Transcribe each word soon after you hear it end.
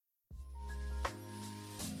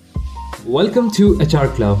Welcome to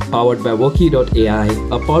HR Club, powered by wrky.ai,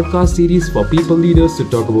 a podcast series for people leaders to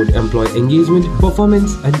talk about employee engagement,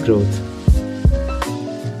 performance, and growth.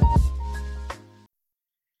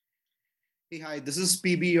 Hey, hi, this is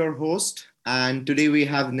PB, your host, and today we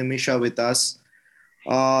have Nimisha with us.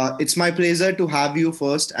 It's my pleasure to have you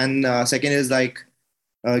first, and second is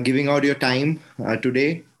giving out your time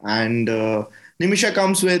today. And Nimisha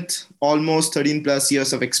comes with almost 13 plus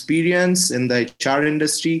years of experience in the HR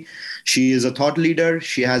industry. She is a thought leader.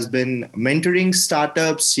 She has been mentoring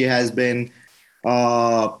startups. She has been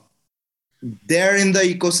uh, there in the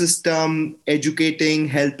ecosystem, educating,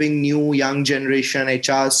 helping new young generation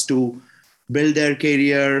HRs to build their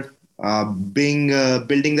career, building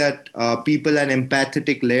that people and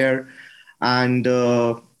empathetic layer, and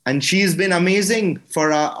and she's been amazing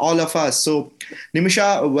for all of us. So,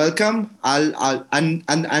 Nimisha, welcome. And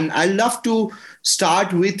I'd love to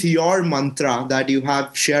start with your mantra that you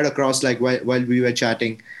have shared across, like while we were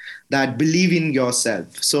chatting, that believe in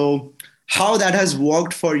yourself. So, how that has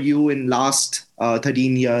worked for you in last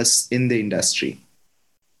 13 years in the industry.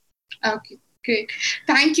 Okay, great.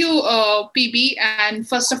 Thank you, PB, and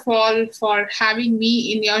first of all, for having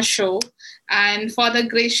me in your show and for the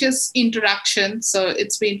gracious introduction. So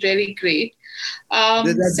it's been really great.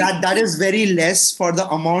 That is very less for the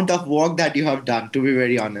amount of work that you have done, to be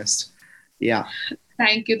very honest. Yeah,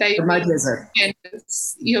 Thank you that you're my being pleasure.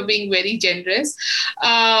 generous. You're being very generous.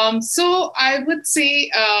 So I would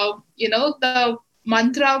say, the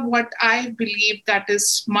mantra, what I believe that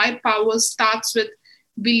is my power starts with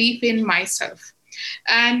belief in myself.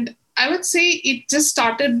 And I would say it just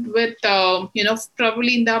started with,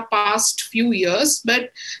 probably in the past few years,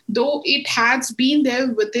 but though it has been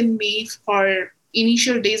there within me for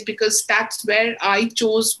initial days because that's where I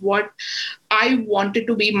chose what I wanted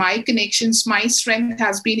to be my connections. My strength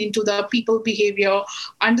has been into the people behavior,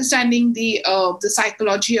 understanding the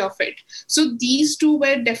psychology of it. So these two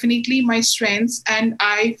were definitely my strengths, and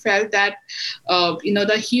I felt that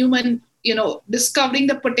the human discovering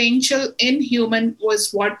the potential in human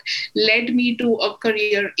was what led me to a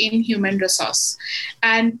career in human resource.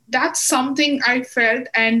 And that's something I felt.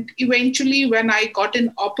 And eventually, when I got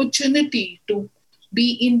an opportunity to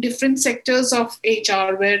be in different sectors of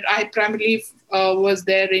HR, where I primarily was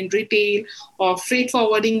there in retail or freight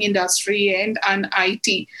forwarding industry and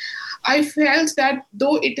IT. I felt that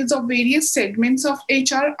though it is of various segments of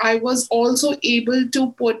HR, I was also able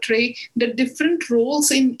to portray the different roles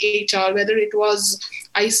in HR, whether it was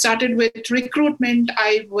I started with recruitment,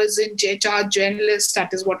 I was in HR journalist,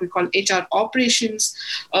 that is what we call HR operations.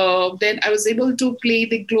 Then I was able to play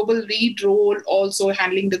the global lead role, also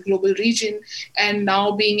handling the global region, and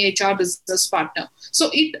now being HR business partner. So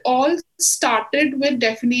it all started with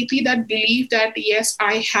definitely that belief that yes,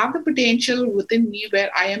 I have the potential within me where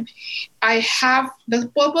I have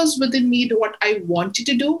the purpose within me to what I wanted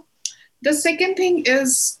to do. The second thing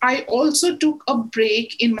is I also took a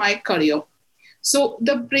break in my career. So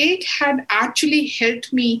the break had actually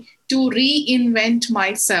helped me to reinvent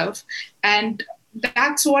myself. And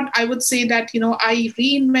that's what I would say that, I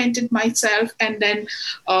reinvented myself. And then,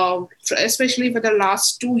 especially for the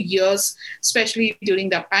last 2 years, especially during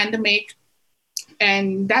the pandemic,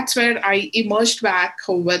 and that's where I emerged back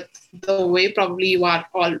with the way probably you are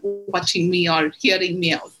all watching me or hearing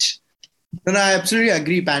me out. No, I absolutely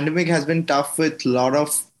agree. Pandemic has been tough with lot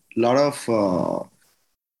of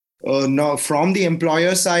no, from the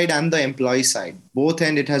employer side and the employee side, both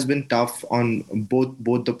end it has been tough on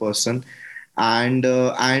both the person, and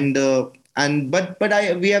but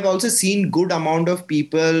I we have also seen good amount of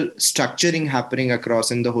people structuring happening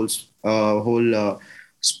across in the whole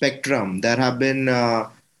spectrum. There have been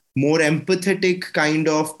more empathetic kind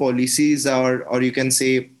of policies, or you can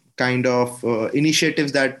say kind of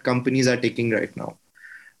initiatives that companies are taking right now.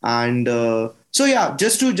 And so yeah,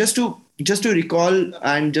 just to recall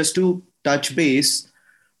and just to touch base,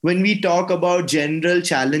 when we talk about general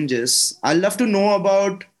challenges, I'd love to know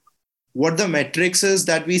about what the metrics is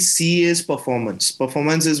that we see is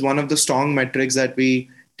performance is one of the strong metrics that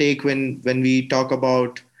we take when we talk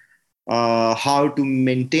about how to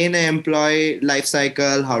maintain an employee life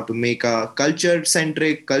cycle, how to make a culture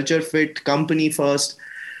centric, culture fit company first.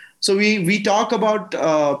 So we talk about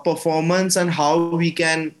performance and how we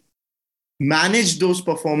can manage those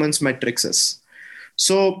performance matrices.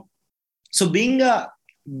 So so being a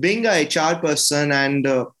HR person, and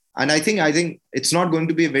I think it's not going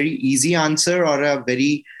to be a very easy answer or a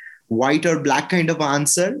very white or black kind of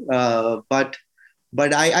answer, but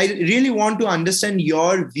I really want to understand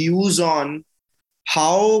your views on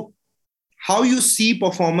how how you see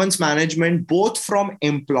performance management both from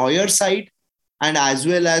employer side and as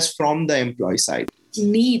well as from the employee side?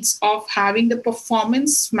 Needs of having the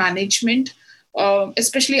performance management,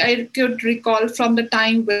 especially I could recall from the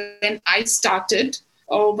time when I started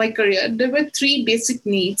my career, there were three basic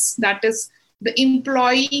needs. That is, the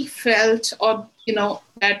employee felt, or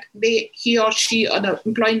that he or she or the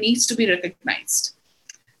employee needs to be recognized.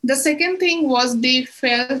 The second thing was they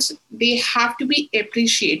felt they have to be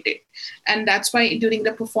appreciated. And that's why during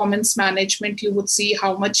the performance management, you would see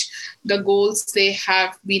how much the goals they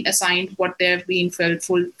have been assigned, what they have been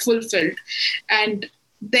fulfilled. And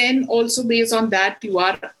then also based on that, you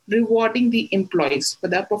are rewarding the employees for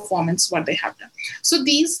their performance, what they have done. So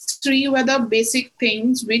these three were the basic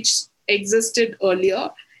things which existed earlier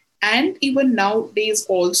and even nowadays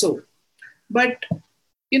also. But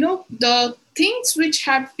the things which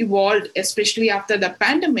have evolved, especially after the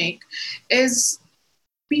pandemic, is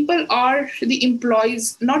people are the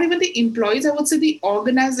employees, not even the employees, I would say the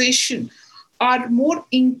organization are more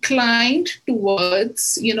inclined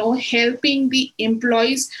towards, helping the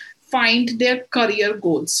employees find their career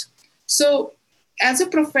goals. So as a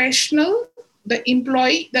professional,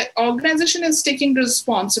 the organization is taking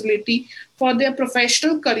responsibility for their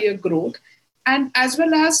professional career growth, and as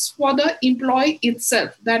well as for the employee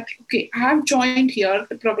itself, that okay, I have joined here,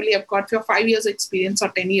 probably I've got your 5 years experience or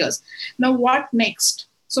 10 years. Now what next?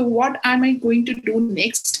 So what am I going to do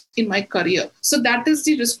next in my career? So that is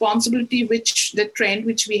the responsibility, which the trend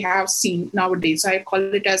which we have seen nowadays. I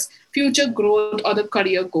call it as future growth or the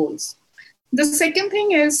career goals. The second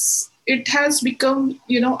thing is, it has become,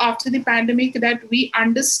 after the pandemic, that we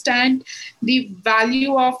understand the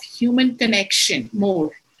value of human connection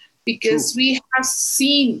more, because True. we have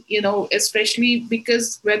seen, especially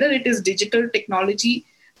because whether it is digital technology,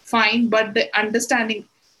 fine, but the understanding.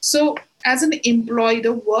 So as an employee,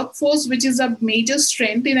 the workforce, which is a major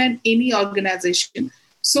strength in any organization.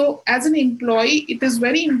 So as an employee, it is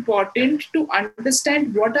very important to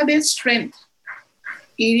understand what are their strengths,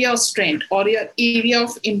 area of strength, or your area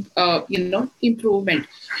of improvement,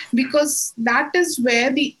 because that is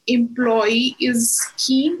where the employee is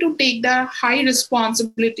keen to take the high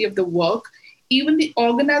responsibility of the work. Even the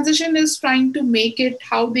organization is trying to make it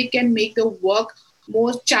how they can make the work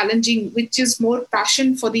more challenging, which is more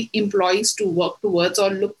passion for the employees to work towards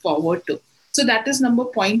or look forward to. So that is number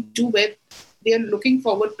point two, where they are looking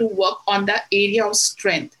forward to work on the area of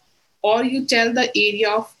strength, or you tell the area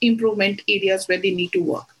of improvement areas where they need to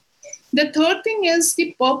work. The third thing is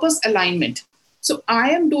the purpose alignment. So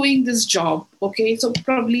I am doing this job, okay? So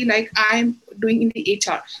probably like I'm doing in the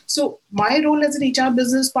HR. So my role as an HR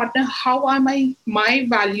business partner, how are my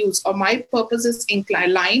values or my purpose is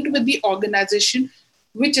aligned with the organization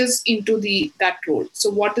which is into that role. So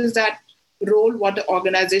what is that role, what the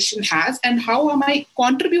organization has, and how am I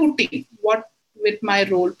contributing what with my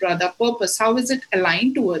role, the purpose, how is it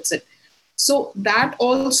aligned towards it? So that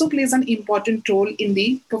also plays an important role in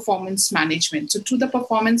the performance management. So through the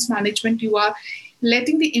performance management, you are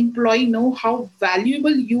letting the employee know how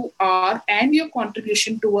valuable you are and your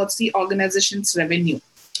contribution towards the organization's revenue.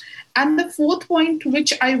 And the fourth point,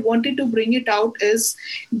 which I wanted to bring it out, is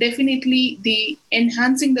definitely the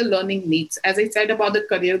enhancing the learning needs. As I said about the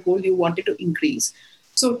career goal, you wanted to increase.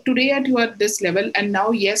 So today at you are at this level, and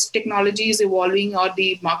now, yes, technology is evolving or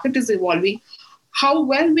the market is evolving. How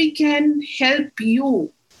well we can help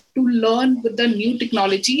you to learn with the new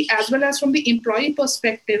technology, as well as from the employee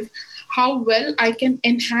perspective, how well I can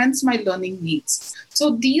enhance my learning needs.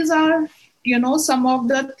 So these are, some of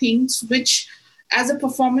the things which, as a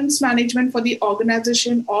performance management for the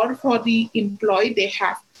organization or for the employee, they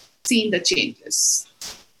have seen the changes.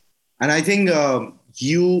 And I think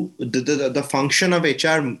the function of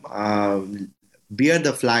HR bear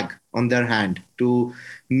the flag on their hand to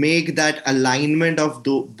make that alignment of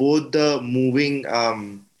both the moving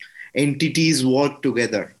entities work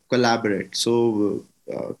together, collaborate. So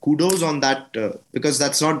kudos on that, because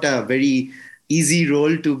that's not a very easy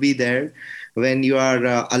role to be there when you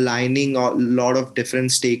are aligning a lot of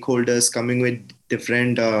different stakeholders coming with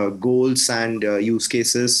different goals and use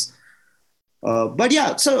cases. But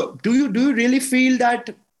yeah, so do you really feel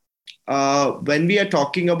that when we are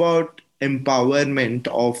talking about empowerment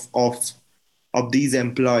of these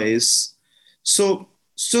employees, so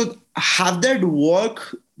have that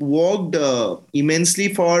worked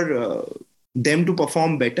immensely for them to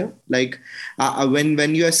perform better? Like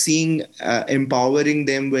when you are seeing empowering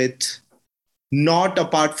them with, not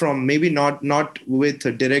apart from, maybe not with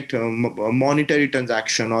a direct monetary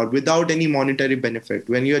transaction or without any monetary benefit,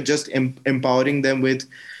 when you are just empowering them with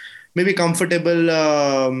maybe comfortable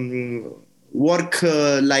work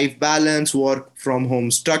life balance, work from home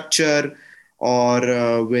structure,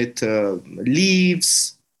 or with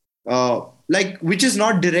leaves, like which is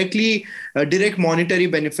not directly direct monetary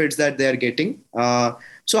benefits that they are getting.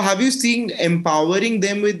 So have you seen empowering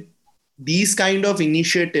them with these kind of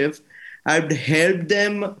initiative have helped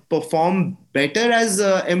them perform better as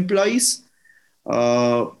employees?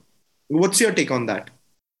 Uh, what's your take on that?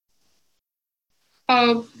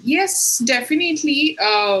 Yes, definitely.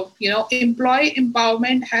 Employee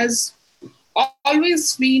empowerment has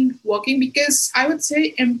always been working, because I would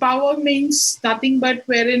say empower means nothing but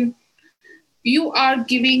wherein you are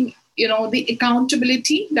giving, the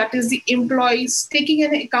accountability, that is the employees taking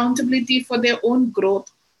an accountability for their own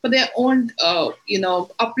growth, for their own,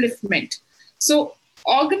 upliftment. So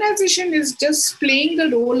organization is just playing the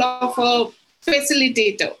role of a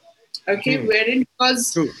facilitator, okay, Hmm. wherein,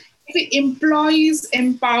 because True. if the employee is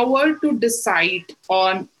empowered to decide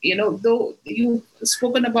on, though you've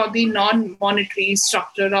spoken about the non-monetary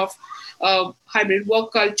structure of hybrid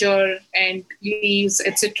work culture and leaves,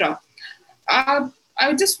 etc.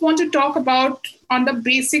 I just want to talk about on the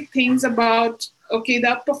basic things about, okay,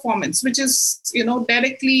 the performance, which is,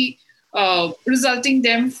 directly resulting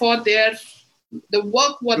them for their the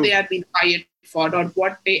work what they True. are being hired for, or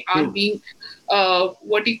what they are True. being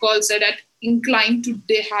what you call said at inclined to,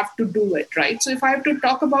 they have to do it, right? So if I have to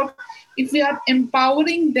talk about, if we are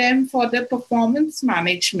empowering them for their performance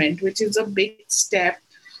management, which is a big step.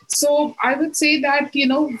 So I would say that,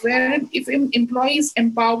 where if an employee is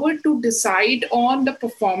empowered to decide on the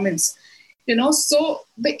performance, so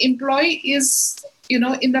the employee is, in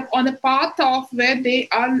the on the path of where they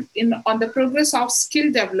are in on the progress of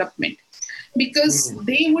skill development, because Hmm.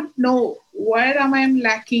 they would know where am I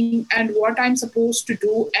lacking and what I'm supposed to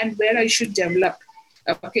do and where I should develop.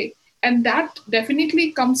 Okay. And that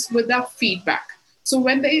definitely comes with the feedback. So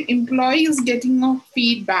when the employee is getting a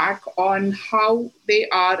feedback on how they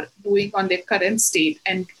are doing on their current state,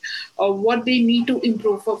 and what they need to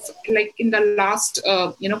improve of, like in the last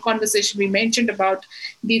conversation we mentioned about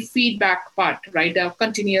the feedback part, right? The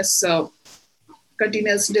continuous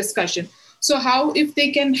discussion. So how if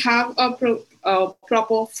they can have a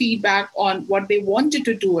proper feedback on what they wanted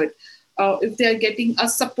to do it, if they are getting a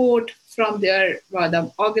support from their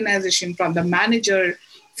the organization, from the manager,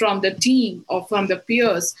 from the team, or from the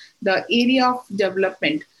peers, the area of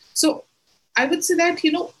development. So I would say that,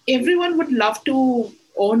 everyone would love to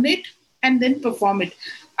own it and then perform it.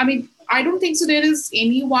 I mean, I don't think so. There is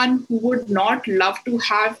anyone who would not love to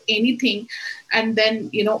have anything and then,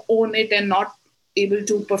 own it and not able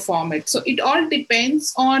to perform it. So it all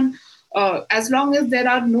depends on, as long as there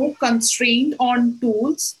are no constraint on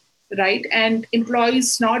tools, right? And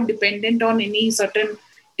employees not dependent on any certain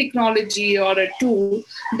technology or a tool,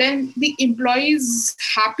 then the employee is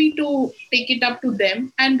happy to take it up to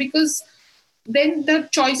them. And because then the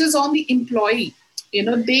choice is on the employee,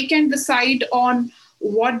 they can decide on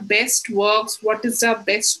what best works, what is the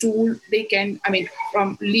best tool they can, I mean,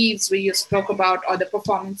 from leaves where you spoke about, or the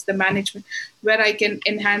performance, the management, where I can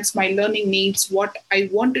enhance my learning needs, what I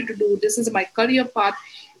wanted to do, this is my career path,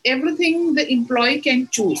 everything the employee can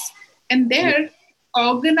choose. And Yeah. there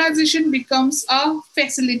organization becomes a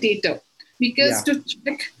facilitator, because Yeah. to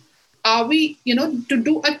check, are we, to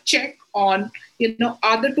do a check on,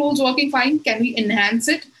 are the tools working fine, can we enhance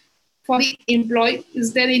it for the employee,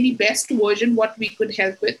 is there any best version what we could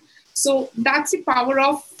help with. So that's the power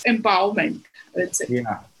of empowerment, I would say.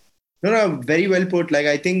 Yeah. No, no, very well put. Like,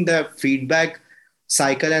 I think the feedback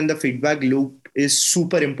cycle and the feedback loop is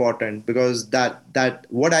super important, because that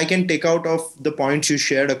what I can take out of the points you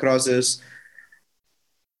shared across is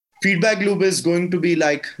feedback loop is going to be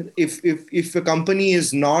like, if a company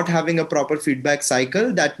is not having a proper feedback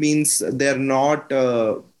cycle, that means they're not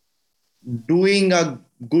doing a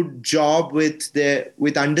good job with their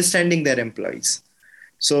with understanding their employees.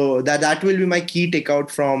 So that will be my key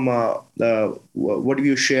takeout from what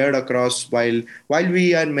you shared across, while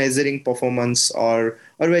we are measuring performance, or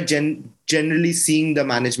we're generally seeing the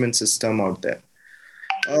management system out there.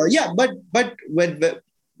 Yeah, but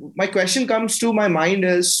my question comes to my mind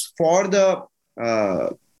is for the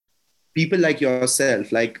people like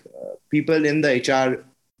yourself, like people in the HR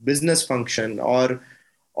business function, or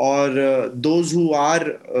those who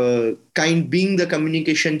are being the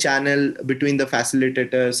communication channel between the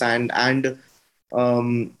facilitators and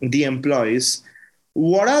the employees.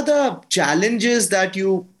 What are the challenges that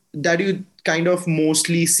you kind of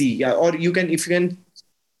mostly see? Yeah, or you can, if you can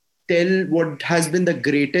tell what has been the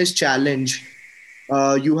greatest challenge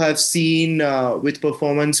you have seen with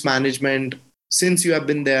performance management since you have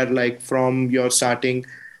been there, like from your starting.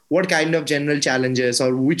 What kind of general challenges,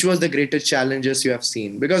 or which was the greatest challenges you have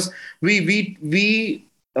seen? Because we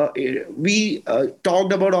we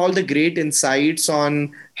talked about all the great insights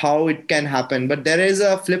on how it can happen, but there is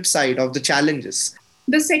a flip side of the challenges.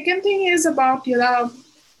 The second thing is about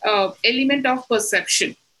element of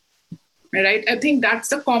perception, right? I think that's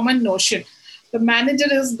the common notion. The manager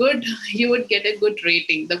is good, you would get a good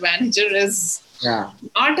rating. The manager is Yeah.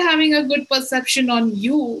 not having a good perception on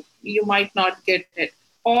you, you might not get it.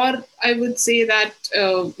 Or I would say that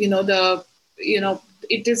you know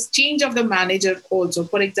it is change of the manager also.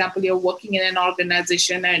 For example, you're working in an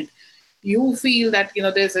organization and you feel that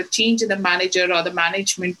there's a change in the manager or the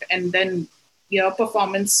management, and then your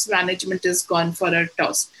performance management is gone for a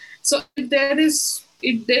toss. So if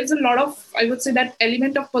there's a lot of, I would say, that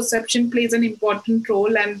element of perception plays an important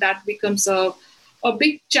role, and that becomes a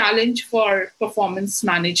big challenge for performance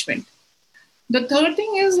management. The third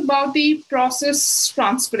thing is about the process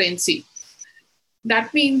transparency.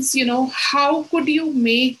 That means, how could you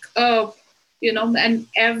make an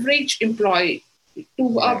average employee to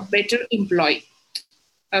a Right. better employee?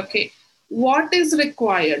 Okay. What is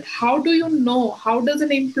required? How do you know? How does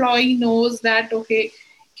an employee knows that, okay,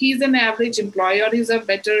 he's an average employee or he's a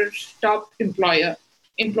better top employee,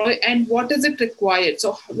 and what is it required? So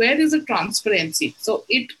where is the transparency? So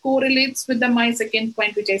it correlates with the my second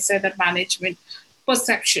point, which I said, that management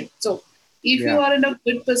perception. So if you Yeah. are in a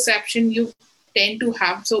good perception, you tend to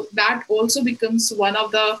have, so that also becomes one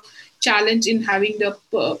of the challenge in having the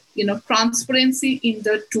transparency in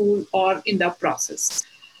the tool or in the process.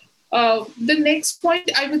 The next point,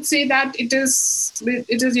 I would say that it is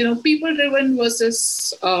people driven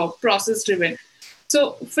versus process driven.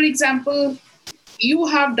 So, for example, you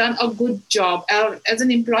have done a good job, or as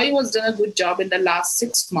an employee was done a good job in the last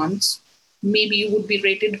 6 months, maybe you would be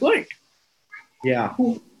rated good. Yeah.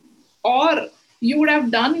 Or you would have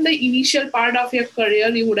done in the initial part of your career,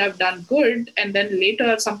 you would have done good, and then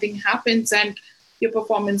later something happens and your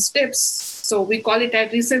performance dips. So we call it a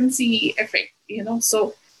recency effect.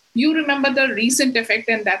 So you remember the recent effect,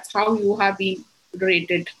 and that's how you have been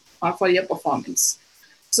rated for your performance.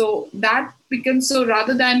 So that becomes, so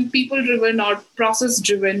rather than people driven or process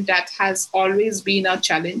driven, that has always been a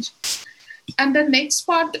challenge. And the next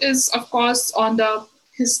part is, of course, on the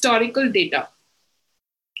historical data,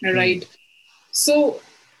 Hmm. right? So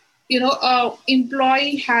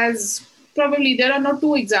employee has, probably there are not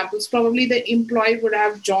two examples. Probably the employee would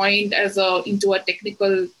have joined as a into a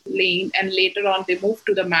technical lane, and later on they moved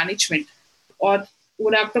to the management, or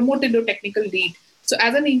would have promoted to technical lead. So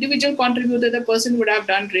as an individual contributor, the person would have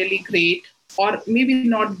done really great, or maybe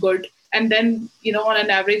not good, and then on an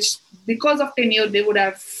average, because of tenure, they would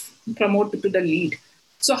have promoted to the lead.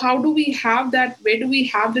 So how do we have that? Where do we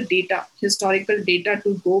have the data, historical data,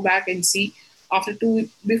 to go back and see after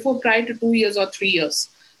before, prior to 2 years or 3 years?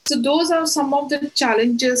 So those are some of the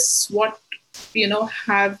challenges what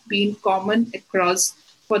have been common across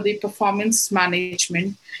for the performance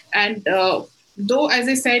management. And though, as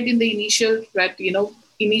I said in the initial, that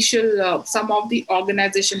initial some of the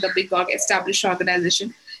organization, the big established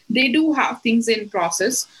organization, they do have things in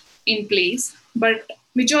process, in place, but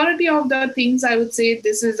majority of the things, I would say,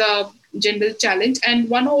 this is a general challenge. And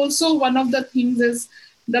one of the things is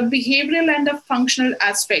the behavioral and the functional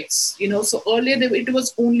aspects. So earlier it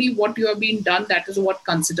was only what you have been done, that is what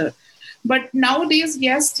considered. But nowadays,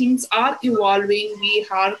 yes, things are evolving, we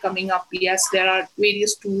are coming up. Yes, there are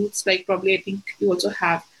various tools, like probably I think you also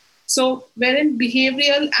have. So wherein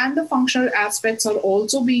behavioral and the functional aspects are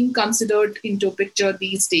also being considered into picture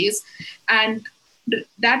these days. And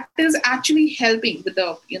that is actually helping with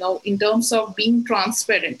the in terms of being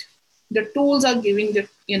transparent. The tools are giving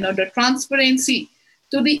the transparency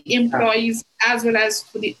to the Yeah. employees as well as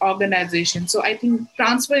for the organization. So I think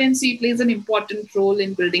transparency plays an important role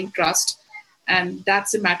in building trust, and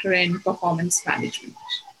that's a matter in performance management.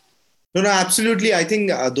 No, no, absolutely. I think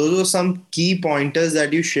those are some key pointers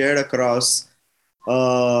that you shared across.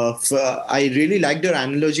 I really liked your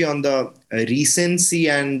analogy on the recency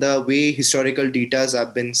and the way historical data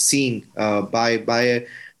have been seen by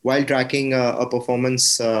while tracking a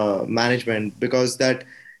performance management, because that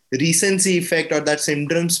recency effect or that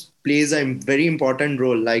symptoms plays a very important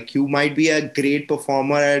role. Like, you might be a great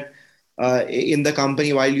performer in the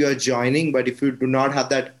company while you are joining, but if you do not have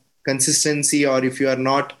that consistency, or if you are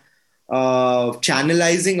not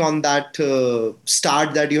channelizing on that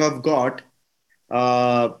start that you have got,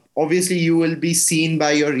 obviously you will be seen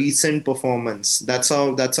by your recent performance. That's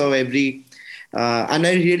how every and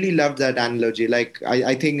I really love that analogy. Like,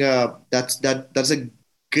 I think that's a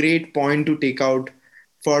great point to take out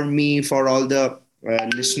for me, for all the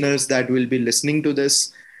listeners that will be listening to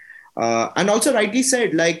this. And also rightly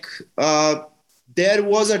said, like, there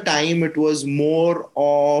was a time it was more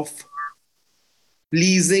of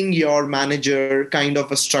pleasing your manager kind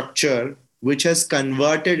of a structure, which has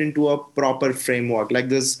converted into a proper framework like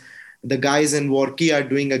this. The guys in Worky are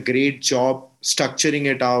doing a great job structuring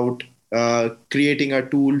it out, creating a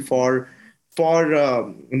tool for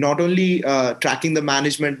not only tracking the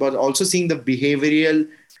management but also seeing the behavioral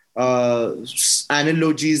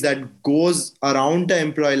analogies that goes around the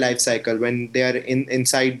employee life cycle when they are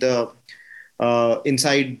inside the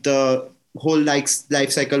whole life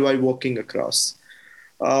cycle while working across.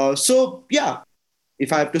 So yeah,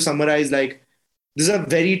 if I have to summarize, like this is a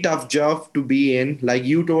very tough job to be in. Like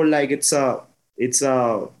you told, like it's a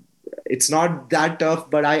it's not that tough,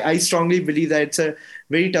 but I strongly believe that it's a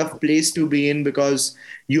very tough place to be in because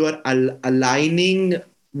you are aligning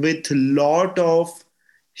with a lot of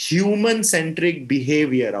human centric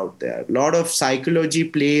behavior out there. A lot of psychology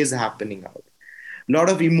plays happening out. A lot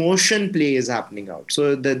of emotion play is happening out.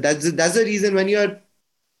 So that's the reason when you're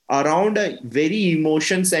around a very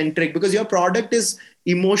emotion centric, because your product is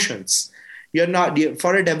emotions. You're not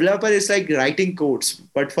for a developer it's like writing codes,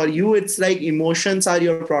 but for you it's like emotions are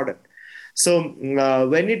your product. So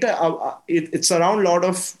when it's around a lot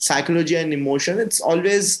of psychology and emotion, it's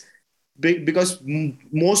always big because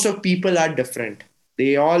most of people are different.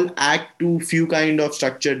 They all act to few kind of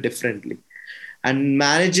structure differently, and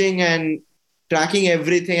managing and tracking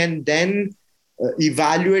everything and then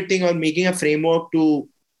evaluating or making a framework to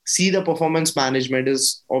see the performance management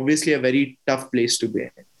is obviously a very tough place to be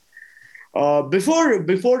in.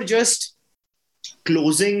 Before just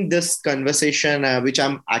closing this conversation, which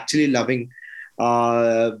I'm actually loving,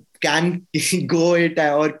 can go it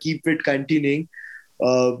or keep it continuing.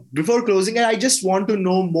 Before closing it, I just want to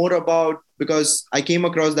know more about, because I came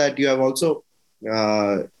across that you have also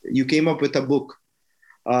you came up with a book.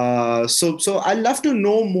 So I'd love to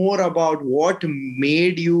know more about what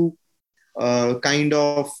made you kind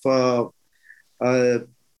of uh,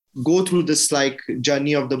 go through this like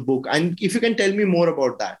journey of the book, and if you can tell me more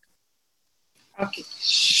about that. Okay,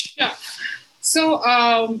 sure. So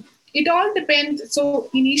it all depends. So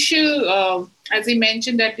initial, as I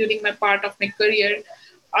mentioned that during my part of my career,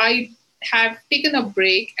 I have taken a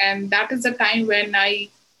break, and that is the time when I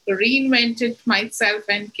reinvented myself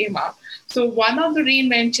and came out. So one of the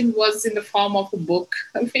reinvention was in the form of a book,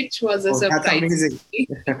 which was a Oh, that's surprise. amazing.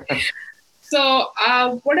 So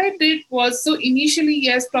what I did was, so initially,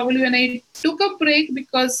 yes, probably when I took a break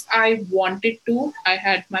because I wanted to, I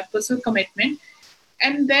had my personal commitment,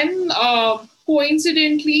 and then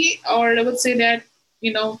coincidentally, or I would say that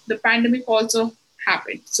the pandemic also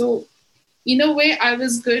happened. So in a way, I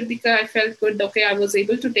was good because I felt good. Okay, I was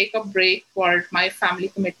able to take a break for my family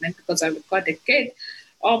commitment because I got a kid.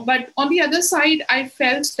 But on the other side, I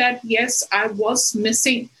felt that yes, I was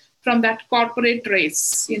missing from that corporate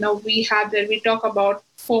race. We talk about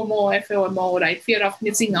FOMO, FOMO, right? Fear of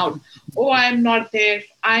missing out. Oh, I'm not there.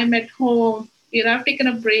 I'm at home. I've taken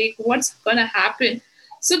a break. What's gonna happen?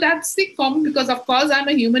 So that's the common, because of course I'm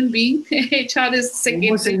a human being. HR is Homo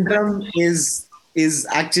secondary, but syndrome is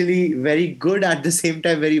actually very good, at the same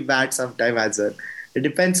time very bad sometimes as well. It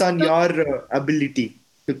depends on so your ability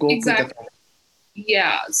to cope with the exactly. fact.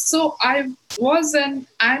 Yeah, so I'm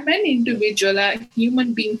an individual, a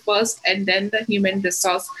human being first, and then the human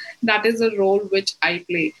resource. That is a role which I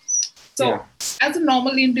play. Yeah. So, as a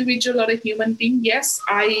normal individual or a human being, yes,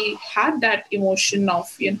 I had that emotion of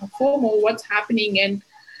FOMO, what's happening, and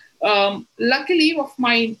luckily of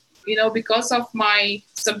my because of my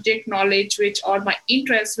subject knowledge, which or my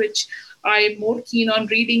interest, which I'm more keen on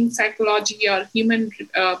reading psychology or human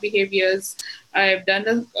behaviors. I've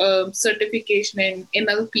done a certification in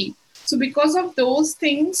NLP. So because of those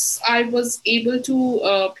things, I was able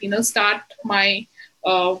to start my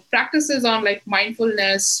practices on like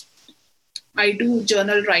mindfulness. I do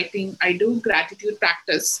journal writing, I do gratitude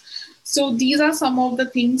practice. So these are some of the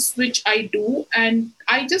things which I do, and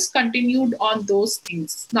I just continued on those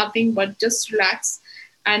things, nothing but just relax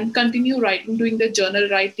and continue writing, doing the journal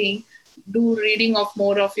writing, do reading of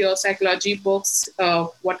more of your psychology books,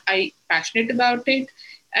 what I passionate about it,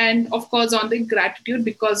 and of course on the gratitude,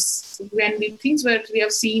 because when the things where we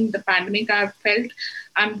have seen the pandemic, I've felt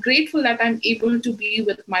I'm grateful that I'm able to be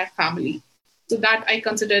with my family. So that I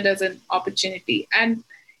considered as an opportunity. And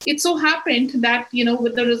it so happened that,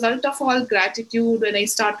 with the result of all gratitude, when I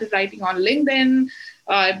started writing on LinkedIn,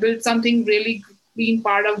 I built something really, being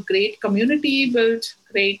part of great community, built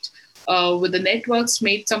great with the networks,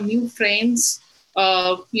 made some new friends,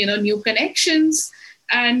 new connections.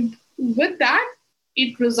 And with that,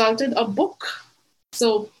 it resulted a book.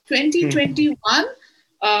 So 2021,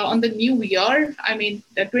 on the new year, I mean,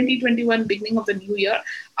 the 2021 beginning of the new year,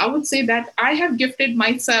 I would say that I have gifted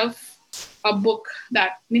myself a book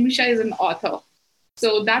that Nimisha is an author.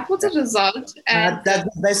 So that was a result. And That's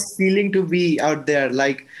the best feeling to be out there,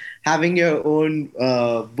 like having your own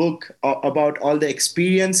book about all the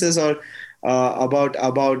experiences or about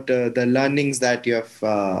the learnings that you have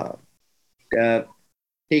uh,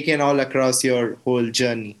 taken all across your whole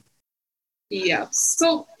journey. yeah,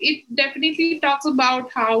 so it definitely talks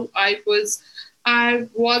about how I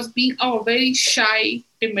was being a very shy,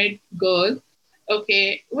 timid girl,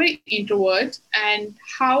 okay, very introvert, and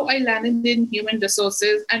how I landed in human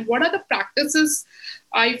resources, and what are the practices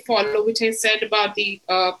I follow, which I said about the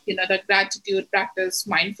the gratitude practice,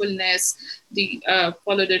 mindfulness, the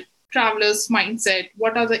follow the traveler's mindset.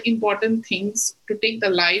 What are the important things to take the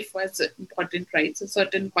life as important, right? So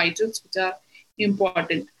certain vitals which are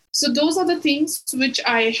important. So those are the things which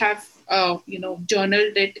I have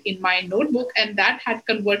journaled it in my notebook, and that had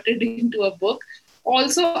converted into a book.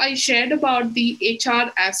 Also, I shared about the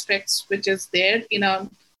HR aspects which is there in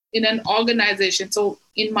an organization. So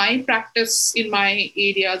in my practice, in my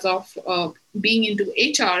areas of being into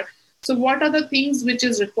HR, so what are the things which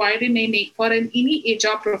is required in any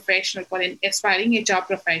HR professional, for an aspiring HR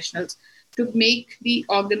professionals, to make the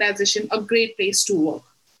organization a great place to work?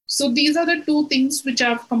 So these are the two things which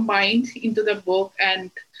I've combined into the book,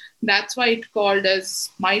 and that's why it called as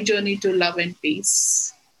My Journey to Love and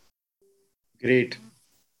Peace. Great.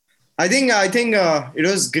 I think it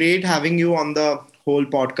was great having you on the whole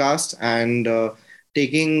podcast and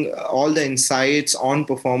taking all the insights on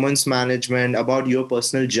performance management about your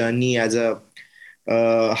personal journey as a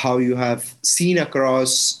how you have seen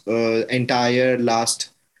across entire last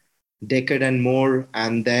decade and more,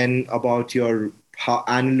 and then about your how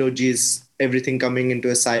analogies, everything coming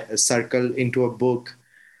into a circle into a book.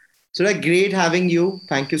 So like great having you.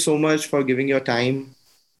 Thank you so much for giving your time.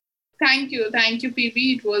 Thank you,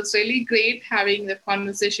 PB. It was really great having the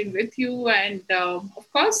conversation with you, and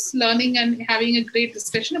of course, learning and having a great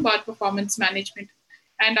discussion about performance management.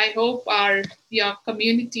 And I hope our your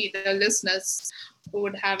community, the listeners,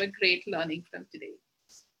 would have a great learning from today.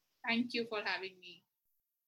 Thank you for having me.